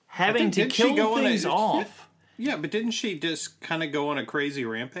is having think- to didn't she kill go on a- things off. Yeah, but didn't she just kind of go on a crazy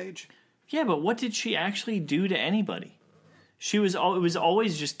rampage? Yeah, but what did she actually do to anybody? It was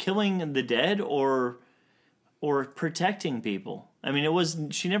always just killing the dead or protecting people. I mean,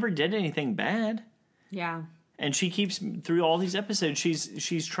 she never did anything bad. Yeah. And she keeps, through all these episodes,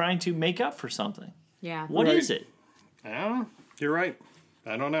 she's trying to make up for something. Yeah. What is it? Oh, you're right.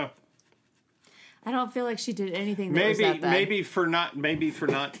 I don't know. I don't feel like she did anything that was that bad. Maybe for not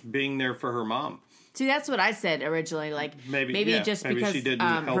being there for her mom. See, that's what I said originally. Like Maybe just maybe because she didn't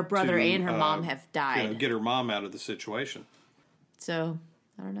her help brother to, and her mom have died. get her mom out of the situation. So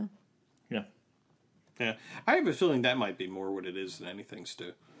I don't know. Yeah. Yeah, I have a feeling that might be more what it is than anything,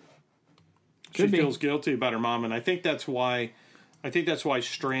 Stu. She Could be. feels guilty about her mom, and I think that's why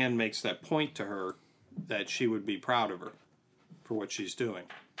Strand makes that point to her that she would be proud of her for what she's doing.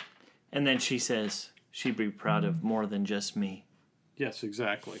 And then she says she'd be proud of more than just me. Yes,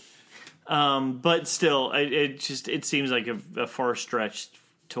 exactly. But still, it seems like a far stretch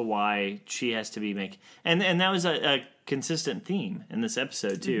to why she has to be making. And that was a consistent theme in this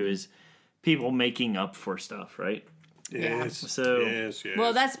episode too, is people making up for stuff, right? Yes. So- yes.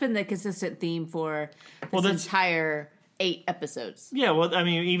 Well, that's been the consistent theme for this that's- entire 8 episodes. Yeah, well, I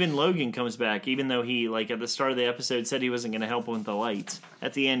mean, even Logan comes back, even though he, like, at the start of the episode said he wasn't going to help him with the lights.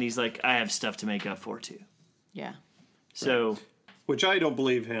 At the end, he's like, I have stuff to make up for, too. Yeah. So, Which I don't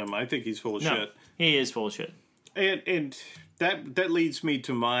believe him. I think he's full of no, shit. he is full of shit. And that leads me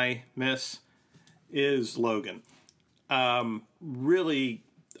to my miss is Logan. Really,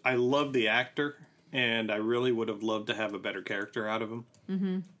 I love the actor, and I really would have loved to have a better character out of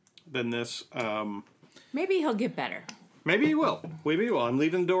him than this. Maybe he'll get better. Maybe he will. Maybe he will. I'm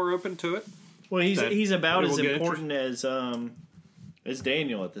leaving the door open to it. Well, he's about that as will get important as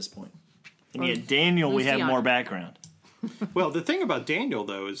Daniel at this point. And yet, Daniel, we have Luciano. more background. Well, the thing about Daniel,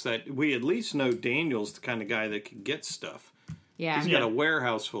 though, is that we at least know Daniel's the kind of guy that can get stuff. Yeah. He's got a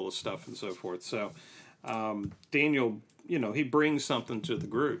warehouse full of stuff and so forth. So, Daniel, he brings something to the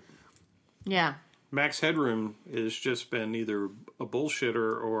group. Yeah. Max Headroom has just been either a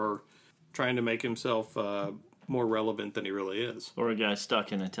bullshitter or trying to make himself more relevant than he really is. Or a guy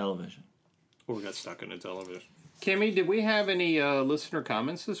stuck in a television. Or got stuck in a television. Kimmy, did we have any listener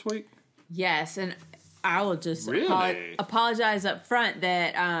comments this week? Yes, and I will just Really? apologize up front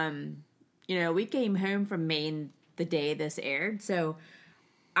that we came home from Maine the day this aired, so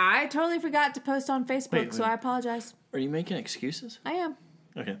I totally forgot to post on Facebook, so wait. I apologize. Are you making excuses? I am.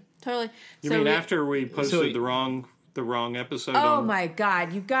 Okay. Totally. You mean after we posted so- the wrong episode? Oh on my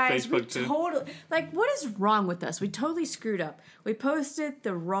God, you guys, we Facebook too? totally, what is wrong with us? We totally screwed up. We posted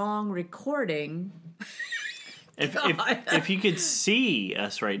the wrong recording. If you could see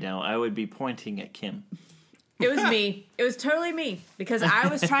us right now, I would be pointing at Kim. It was me. It was totally me because I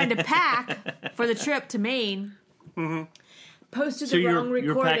was trying to pack for the trip to Maine. Posted So the wrong you're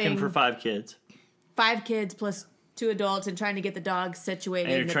recording. packing for 5 kids. 5 kids plus 2 adults and trying to get the dogs situated,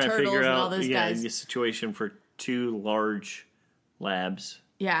 And you're and the trying to turtles figure and all out those guys. the situation for 2 large labs.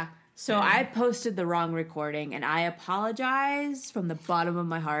 Yeah. So I posted the wrong recording, and I apologize from the bottom of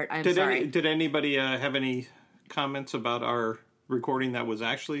my heart. I'm sorry. Did anybody have any comments about our recording that was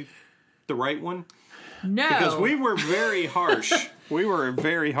actually the right one? No. Because we were very harsh. We were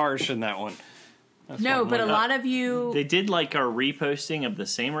very harsh in that one. No, but a lot of you... They did like our reposting of the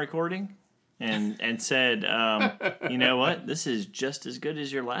same recording and said, you know what? This is just as good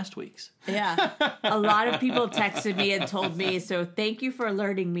as your last week's. Yeah. A lot of people texted me and told me, so thank you for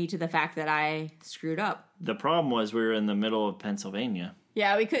alerting me to the fact that I screwed up. The problem was we were in the middle of Pennsylvania.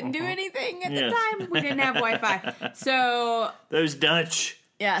 Yeah, we couldn't do anything at the Yes. time. We didn't have Wi-Fi. So... Those Dutch.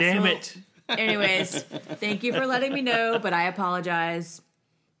 Yeah, Damn so- it. Anyways, thank you for letting me know, but I apologize.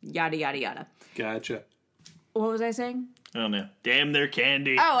 Yada, yada, yada. Gotcha. What was I saying? I don't know. Damn their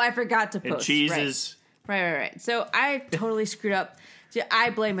candy. Oh, I forgot to post. and cheeses. Right. So I totally screwed up. I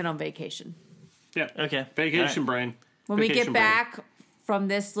blame it on vacation. Yeah. Okay. Vacation All right. brain. When we Vacation get brain. back from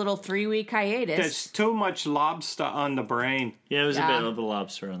this little 3-week hiatus. There's too much lobster on the brain. Yeah, it was Yeah. a bit of a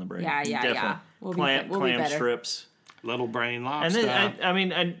lobster on the brain. Yeah. Definitely. We'll Clam be better. strips. Little brain And lobster. then, I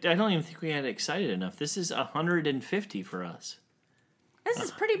don't even think we had excited enough. This is 150 for us. This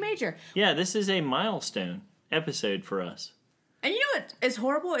is pretty major. Yeah, this is a milestone episode for us. And you know what is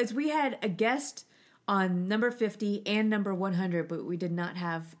horrible is we had a guest on number 50 and number 100, but we did not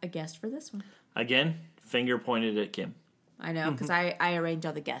have a guest for this one. Again, finger pointed at Kim. I know, because I arrange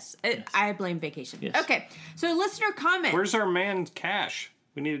all the guests. I blame vacation. Yes. Okay, so listener comment. Where's our man Cash?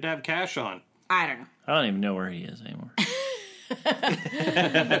 We needed to have Cash on. I don't know. I don't even know where he is anymore.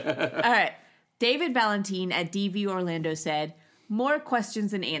 All right. David Valentine at DV Orlando said, more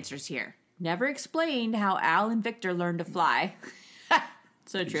questions than answers here. Never explained how Al and Victor learned to fly.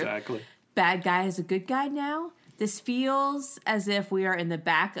 So true. Exactly. Bad guy is a good guy now. This feels as if we are in the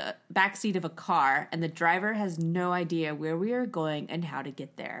back seat of a car and the driver has no idea where we are going and how to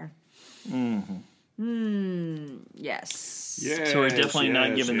get there. Yes. Yes, So we're definitely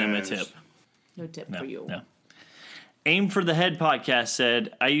not giving them a tip. No tip for you. No. Aim for the Head podcast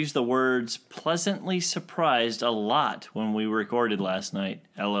said, I used the words pleasantly surprised a lot when we recorded last night.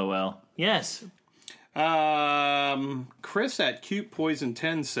 LOL. Yes. Chris at Cute Poison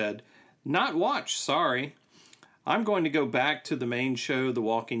 10 said, not watch, sorry. I'm going to go back to the main show, The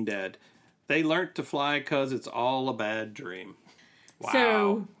Walking Dead. They learnt to fly because it's all a bad dream. Wow.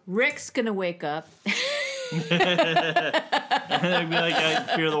 So Rick's going to wake up. I'd be like,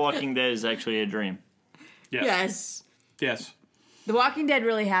 I fear the Walking Dead is actually a dream. Yes. Yes. The Walking Dead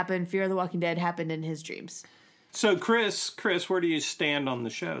really happened. Fear of the Walking Dead happened in his dreams. So, Chris, where do you stand on the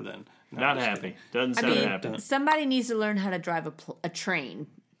show then? No, Not just happy. kidding. Doesn't sound happy. Somebody needs to learn how to drive a train.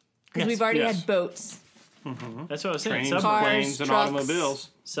 Because Yes, we've already yes. had boats. That's what I was saying. Trains, Cars, planes, and trucks. automobiles.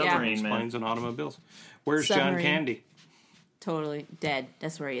 Submarine, man. Planes and automobiles. Where's Submarine. John Candy? Totally dead.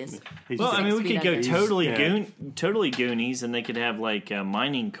 That's where he is. He's Well, I mean, we feet could go under. totally Goonies, and they could have like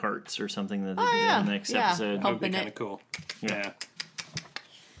mining carts or something that they do in the next episode. That would be Pumping kind it. of cool.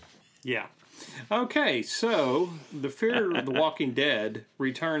 Yeah. Okay, so the Fear of the Walking Dead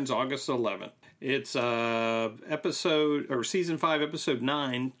returns August 11th. It's season 5, episode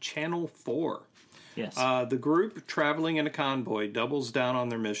 9, channel 4. Yes. The group traveling in a convoy doubles down on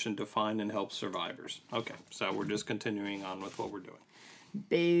their mission to find and help survivors. Okay, so we're just continuing on with what we're doing.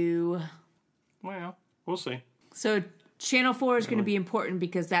 Boo. Well, we'll see. So Channel 4 is going to be important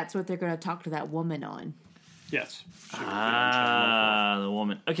because that's what they're going to talk to that woman on. Yes. The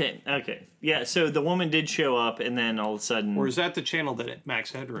woman. Okay. Yeah, so the woman did show up, and then all of a sudden... Or is that the channel that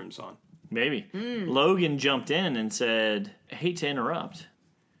Max Headroom's on? Maybe. Logan jumped in and said, hate to interrupt.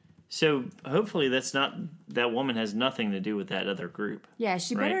 So hopefully that woman has nothing to do with that other group. Yeah,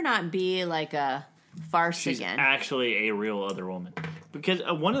 she Right. better not be like a farce She's again. actually a real other woman. Because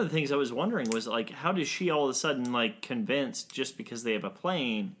one of the things I was wondering was, like, how does she all of a sudden, like, convince just because they have a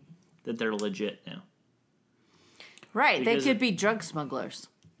plane that they're legit now? Right, they because could it- be drug smugglers.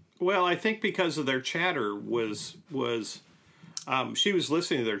 Well, I think because of their chatter was she was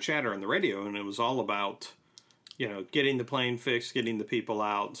listening to their chatter on the radio, and it was all about, getting the plane fixed, getting the people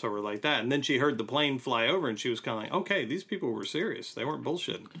out, and so we're like that. And then she heard the plane fly over, and she was kind of like, okay, these people were serious. They weren't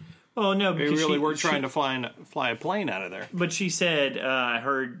bullshitting. Oh, no, They because really were trying to fly a plane out of there. But she said, I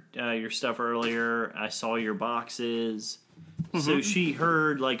heard your stuff earlier. I saw your boxes. So she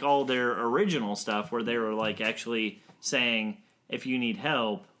heard, like, all their original stuff where they were, like, actually saying, if you need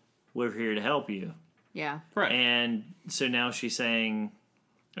help, we're here to help you. Yeah. Right. And so now she's saying...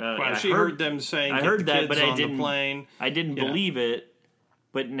 Well, she heard them saying, I "Get heard the that, kids but I on didn't. the plane." I didn't Yeah. believe it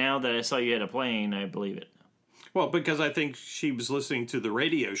But now that I saw you had a plane, I believe it. Well, because I think she was listening to the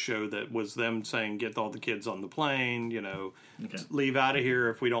radio show that was them saying, get all the kids on the plane, leave out of here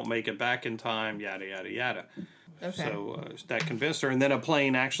if we don't make it back in time, yada, yada, yada. Okay. So that convinced her. And then a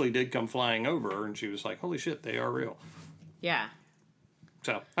plane actually did come flying over her, and she was like, holy shit, they are real. Yeah.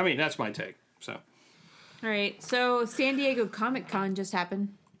 So, I mean, that's my take. So. All right. So San Diego Comic-Con just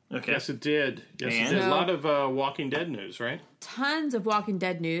happened. Okay. Yes, it did. Yes, And? it did. A lot of Walking Dead news, right? Tons of Walking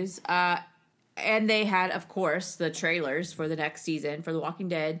Dead news. And they had, of course, the trailers for the next season for The Walking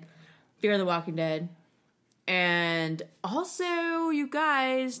Dead, Fear the Walking Dead, and also, you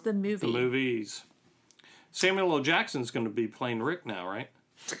guys, the movie. The movies. Samuel L. Jackson's going to be playing Rick now, right?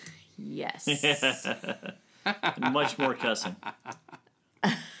 Yes. Much more cussing.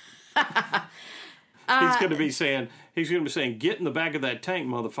 He's going to be saying, get in the back of that tank,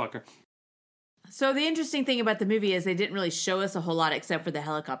 motherfucker. So the interesting thing about the movie is they didn't really show us a whole lot except for the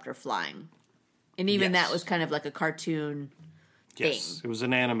helicopter flying. And even Yes. that was kind of like a cartoon Yes, thing. it was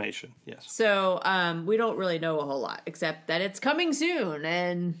an animation. Yes. So we don't really know a whole lot except that it's coming soon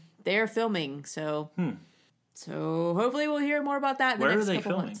and they're filming. So so hopefully we'll hear more about that in Where the are next they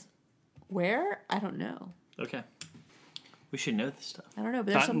couple filming? months. Where? I don't know. Okay. We should know this stuff. I don't know,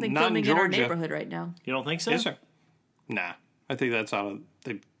 but there's something not in filming in our Georgia. neighborhood right now. You don't think so? Yes, sir. Nah, I think that's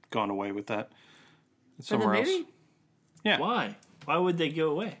they've gone away with that. It's somewhere For the else. movie? Yeah. Why? Why would they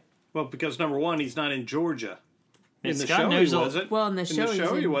go away? Well, because number one, he's not in Georgia. In the Scott show, knows he all- wasn't. Well, in the show, he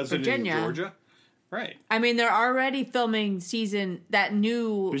he's in wasn't Virginia. in Georgia. Right. I mean, they're already filming that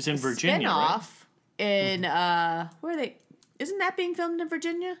new Who's in Virginia, spinoff in where are they? Isn't that being filmed in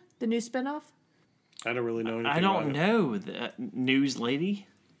Virginia? The new spinoff? I don't really know anything I about don't it. know. The news lady?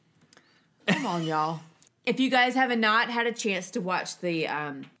 Come on, y'all. If you guys have not had a chance to watch the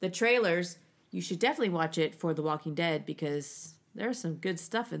trailers, you should definitely watch it for The Walking Dead because there's some good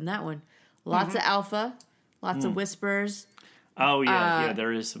stuff in that one. Lots of alpha, lots of whispers. Oh, yeah.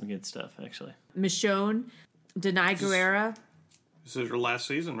 There is some good stuff, actually. Michonne, Denai Guerrera, This is her last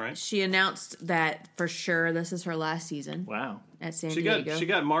season, right? she announced that for sure this is her last season Wow. at San She Diego.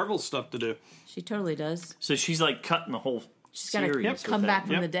 got Marvel stuff to do. She totally does. So she's like cutting the whole She's got to series. come with back that.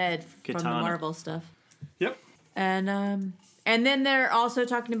 from Yep. the dead from the Katana. Marvel stuff. Yep. And then they're also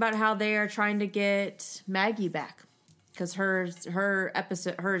talking about how they are trying to get Maggie back because her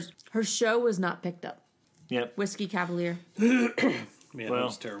episode her show was not picked up. Yep. Whiskey Cavalier. Man, that Well,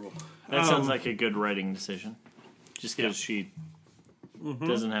 was terrible. That sounds like a good writing decision. Just because she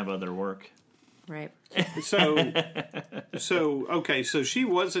doesn't have other work. Right. So okay, so she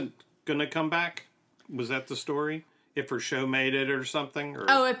wasn't gonna come back. Was that the story? If her show made it or something? Or?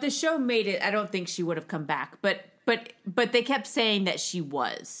 Oh, if the show made it, I don't think she would have come back. But they kept saying that she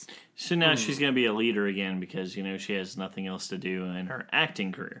was. So now she's going to be a leader again because, she has nothing else to do in her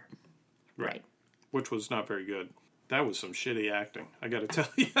acting career. Right. Which was not very good. That was some shitty acting, I gotta tell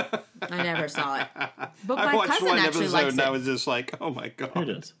you. I never saw it. But I my watched cousin one actually episode likes and I it. was just like, oh my god. Who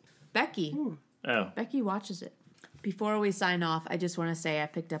does? Becky. Oh. Becky watches it. Before we sign off, I just want to say I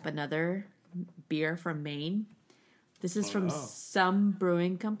picked up another beer from Maine. This is from Some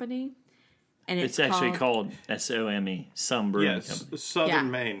Brewing Company. And It's actually called SOME, Some Brewing Yes,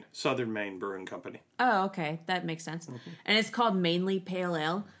 Company. Southern Maine Brewing Company. Oh, okay. That makes sense. And it's called Mainly Pale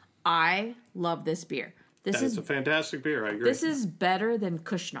Ale. I love this beer. That is a fantastic beer, I agree. This is better than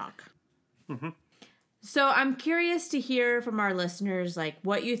Kushnock. So I'm curious to hear from our listeners, like,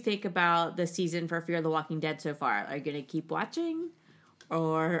 what you think about the season for Fear the Walking Dead so far. Are you going to keep watching?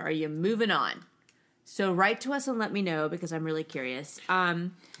 Or are you moving on? So write to us and let me know because I'm really curious.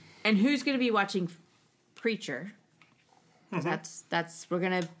 And who's going to be watching Preacher? 'Cause that's we're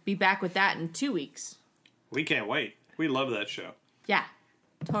going to be back with that in 2 weeks. We can't wait. We love that show. Yeah,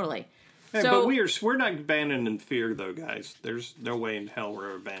 totally. Hey, So- but we're not abandoning Fear, though, guys. There's no way in hell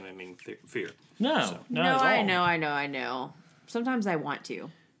we're abandoning Fear. No, not No, at all. I know. Sometimes I want to.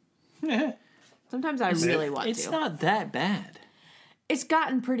 Sometimes I really want It's to. not that bad. It's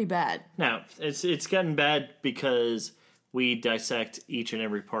gotten pretty bad. No, it's gotten bad because we dissect each and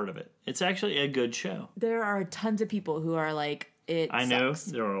every part of it. It's actually a good show. There are tons of people who are like, it I know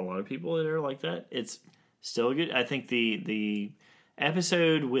sucks. there are a lot of people that are like that. It's still good. I think the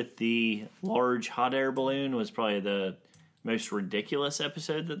episode with the large hot air balloon was probably the most ridiculous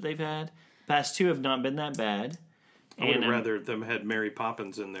episode that they've had. Past two have not been that bad. I would And, have rather them had Mary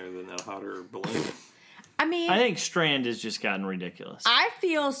Poppins in there than that hotter balloon. I mean, I think Strand has just gotten ridiculous. I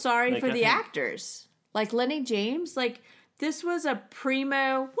feel sorry Like, for I the think- actors. Like Lenny James, like, this was a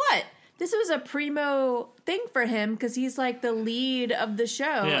primo, what? this was a primo thing for him because he's like the lead of the show,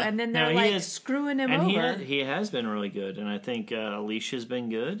 and then they're screwing him over. He has been really good, and I think Alicia's been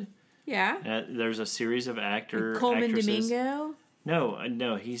good. Yeah. There's a series of actresses. Domingo.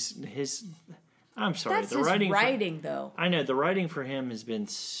 No, his. I'm sorry. That's his writing, though. I know the writing for him has been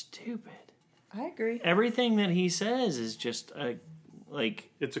stupid. I agree. Everything that he says is just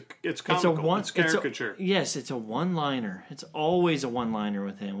it's comical. It's caricature. Yes, it's a one-liner. It's always a one-liner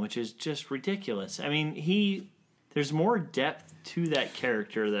with him, which is just ridiculous. I mean, there's more depth to that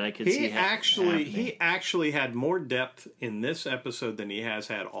character that I could see. He actually had more depth in this episode than he has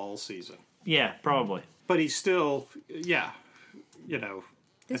had all season. Yeah, probably. But he's still, you know.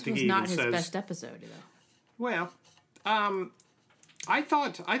 This was not his best episode, though. Well, I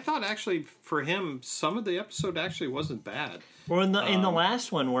thought actually for him some of the episode actually wasn't bad. Well, in the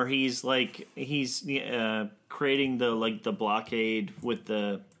last one where he's creating the blockade with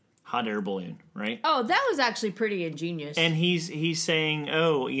the hot air balloon, right? Oh, that was actually pretty ingenious. And he's saying,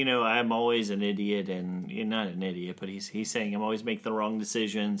 "Oh, I'm always an idiot," and you're not an idiot, but he's saying I'm always making the wrong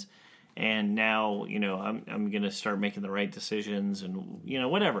decisions. And now, I'm going to start making the right decisions and,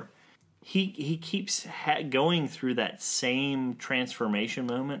 whatever. He keeps going through that same transformation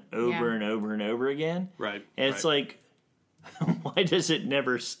moment over and over and over again. Right. And it's like, why does it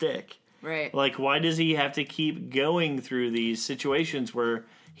never stick? Right. Like, why does he have to keep going through these situations where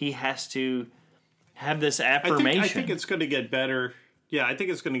he has to have this affirmation? I think it's going to get better. Yeah, I think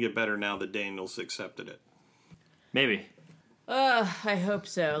it's going to get better now that Daniel's accepted it. Maybe. I hope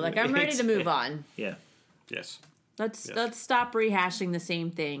so. Like, I'm ready to move on. Yeah. Yes. Let's stop rehashing the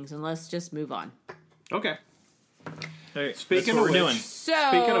same things and let's just move on. Okay. Right, Speaking of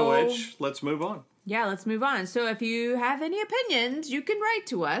which, let's move on. Yeah, let's move on. So if you have any opinions, you can write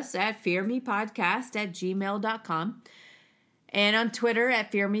to us at fearmepodcast@gmail.com and on Twitter at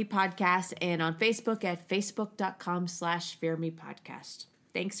fearmepodcast and on Facebook at facebook.com/fearmepodcast.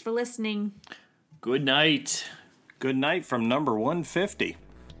 Thanks for listening. Good night. Good night from number 150.